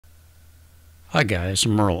Hi guys,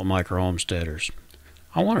 I'm Merle at Micro Homesteaders.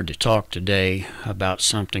 I wanted to talk today about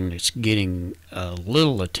something that's getting a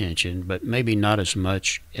little attention, but maybe not as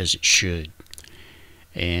much as it should.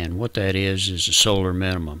 And what that is the solar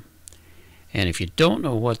minimum. And if you don't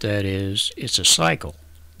know what that is, it's a cycle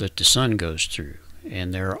that the sun goes through.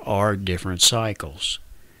 And there are different cycles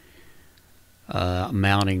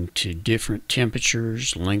amounting to different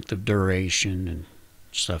temperatures, length of duration, and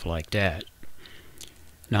stuff like that.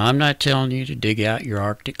 Now, I'm not telling you to dig out your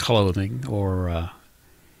Arctic clothing or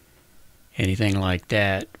anything like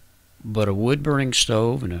that, but a wood-burning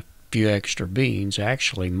stove and a few extra beans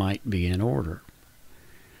actually might be in order.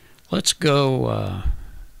 Let's go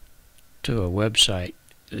to a website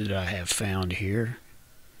that I have found here.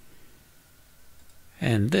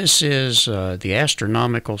 And this is the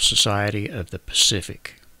Astronomical Society of the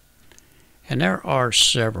Pacific. And there are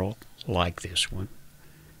several like this one.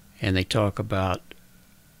 And they talk about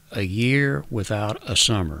a year without a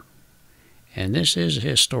summer. And this is a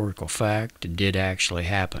historical fact. It did actually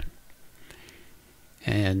happen.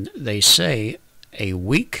 And they say a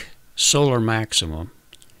weak solar maximum,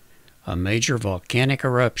 a major volcanic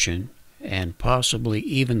eruption, and possibly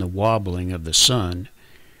even the wobbling of the sun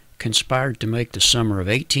conspired to make the summer of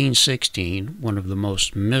 1816 one of the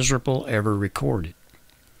most miserable ever recorded.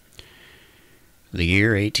 The year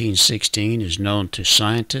 1816 is known to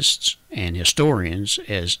scientists and historians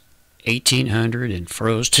as 1800 and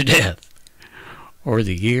froze to death, or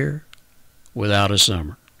the year without a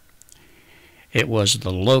summer. It was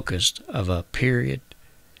the locus of a period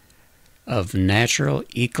of natural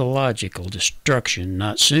ecological destruction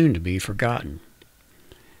not soon to be forgotten.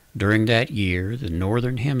 During that year, the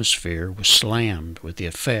northern hemisphere was slammed with the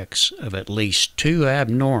effects of at least two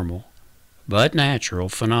abnormal but natural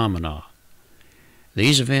phenomena.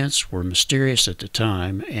 These events were mysterious at the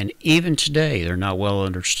time, and even today they're not well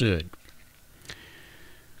understood.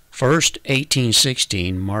 First,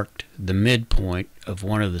 1816 marked the midpoint of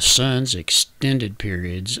one of the sun's extended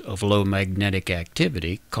periods of low magnetic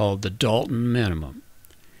activity called the Dalton minimum.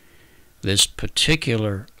 This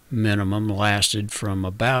particular minimum lasted from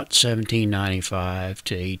about 1795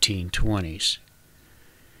 to 1820s,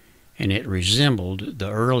 and it resembled the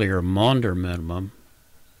earlier Maunder minimum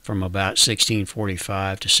from about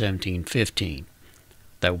 1645 to 1715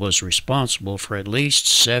 that was responsible for at least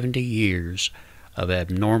 70 years of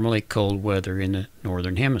abnormally cold weather in the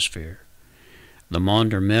northern hemisphere. The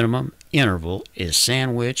Maunder minimum interval is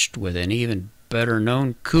sandwiched with an even better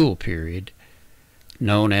known cool period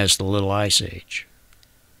known as the Little Ice Age,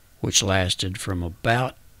 which lasted from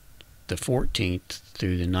about the 14th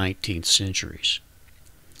through the 19th centuries.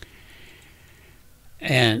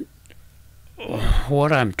 And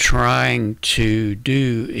what I'm trying to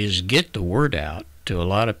do is get the word out to a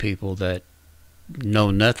lot of people that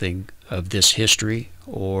know nothing of this history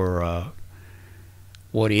or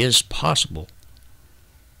what is possible.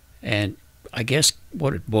 And I guess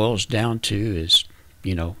what it boils down to is,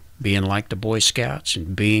 being like the Boy Scouts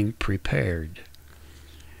and being prepared.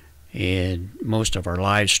 In most of our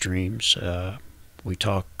live streams, we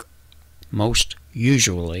talk most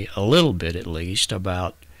usually, a little bit at least,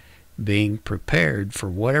 about being prepared for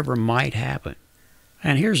whatever might happen.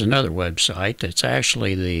 And here's another website that's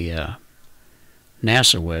actually the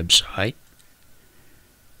NASA website.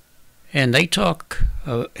 And they talk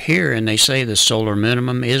here and they say the solar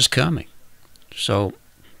minimum is coming. So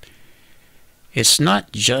it's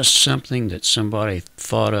not just something that somebody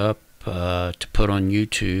thought up to put on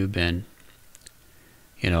YouTube and,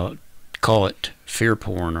 call it fear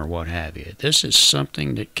porn or what have you. This is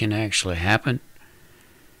something that can actually happen.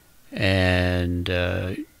 And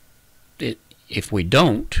if we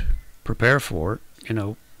don't prepare for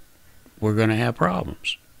it, we're going to have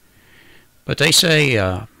problems. But they say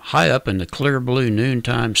high up in the clear blue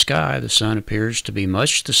noontime sky, the sun appears to be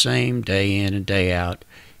much the same day in and day out,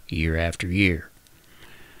 year after year.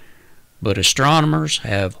 But astronomers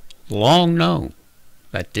have long known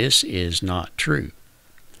that this is not true.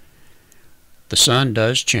 The sun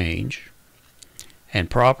does change, and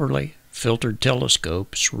properly filtered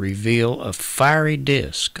telescopes reveal a fiery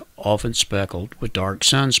disk, often speckled with dark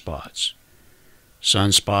sunspots.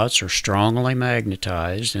 Sunspots are strongly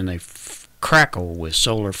magnetized and they crackle with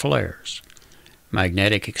solar flares,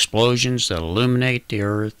 magnetic explosions that illuminate the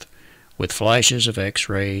Earth with flashes of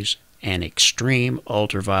X-rays and extreme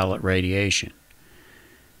ultraviolet radiation.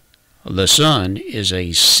 The sun is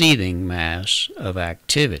a seething mass of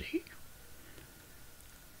activity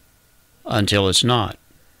until it's not.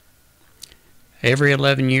 Every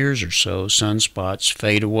 11 years or so, sunspots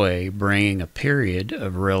fade away, bringing a period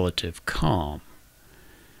of relative calm.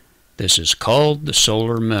 This is called the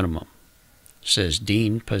solar minimum. says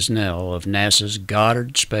Dean Pasnell of NASA's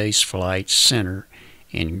Goddard Space Flight Center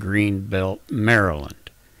in Greenbelt, Maryland.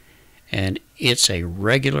 And it's a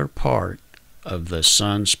regular part of the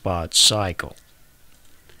sunspot cycle.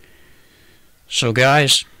 So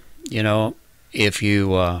guys, you know, if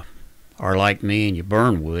you are like me and you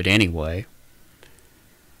burn wood anyway,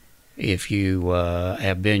 if you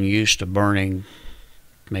have been used to burning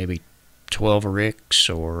maybe 12 ricks,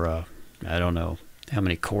 or I don't know how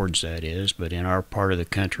many cords that is, but in our part of the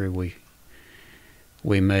country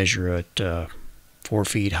we measure it 4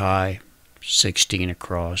 feet high, 16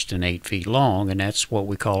 across, and 8 feet long, and that's what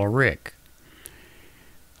we call a rick.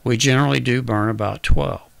 We generally do burn about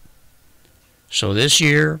 12. So this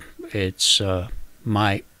year, it's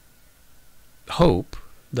my hope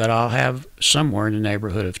that I'll have somewhere in the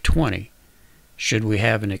neighborhood of 20 should we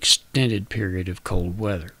have an extended period of cold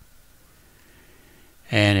weather.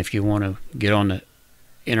 And if you want to get on the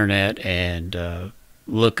internet and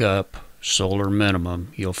look up solar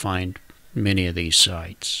minimum, you'll find many of these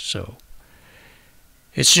sites. So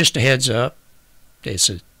it's just a heads up. It's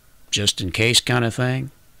a just in case kind of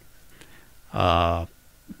thing.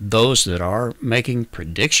 Those that are making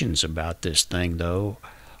predictions about this thing, though,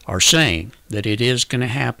 are saying that it is going to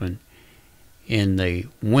happen in the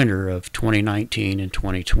winter of 2019 and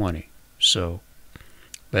 2020. So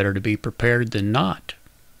better to be prepared than not.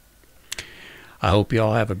 I hope you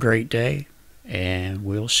all have a great day, and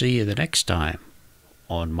we'll see you the next time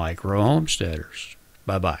on Micro Homesteaders.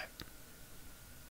 Bye-bye.